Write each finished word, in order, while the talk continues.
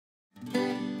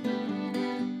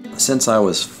Since I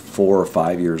was 4 or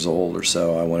 5 years old or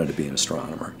so, I wanted to be an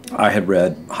astronomer. I had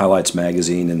read Highlights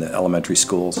magazine in the elementary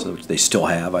schools, which they still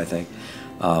have, I think.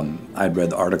 I'd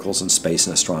read the articles in space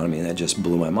and astronomy, and that just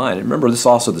blew my mind. And remember, this is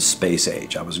also the space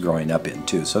age I was growing up in,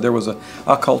 too. So there was a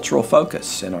cultural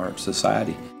focus in our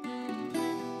society.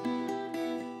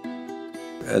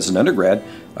 As an undergrad,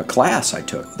 a class I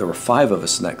took, there were 5 of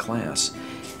us in that class,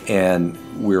 and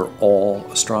we're all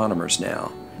astronomers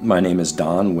now. My name is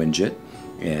Don Winget,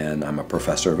 and I'm a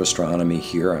professor of astronomy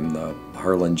here. I'm the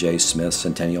Harlan J. Smith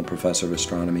Centennial Professor of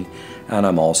Astronomy, and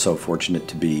I'm also fortunate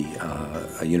to be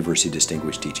a University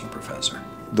Distinguished Teaching Professor.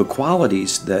 The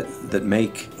qualities that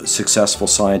make successful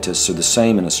scientists are the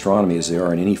same in astronomy as they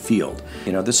are in any field.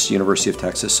 You know, this is University of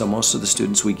Texas, so most of the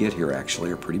students we get here actually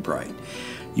are pretty bright.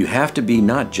 You have to be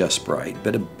not just bright,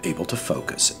 but able to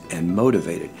focus and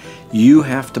motivated. You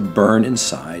have to burn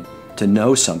inside to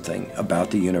know something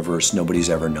about the universe nobody's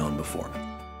ever known before.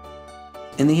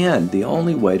 In the end, the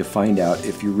only way to find out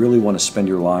if you really want to spend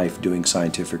your life doing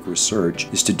scientific research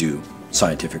is to do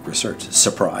scientific research.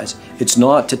 Surprise. It's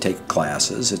not to take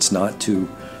classes. It's not to,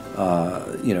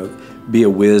 be a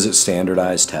whiz at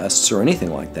standardized tests or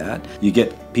anything like that. You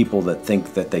get people that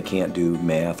think that they can't do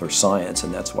math or science,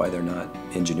 and that's why they're not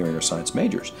engineering or science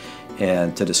majors.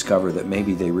 And to discover that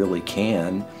maybe they really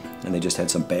can, and they just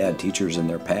had some bad teachers in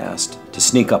their past to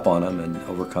sneak up on them and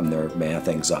overcome their math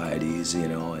anxieties,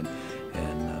 and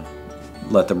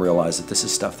let them realize that this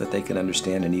is stuff that they can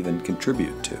understand and even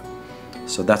contribute to.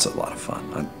 So that's a lot of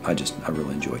fun. I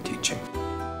really enjoy teaching.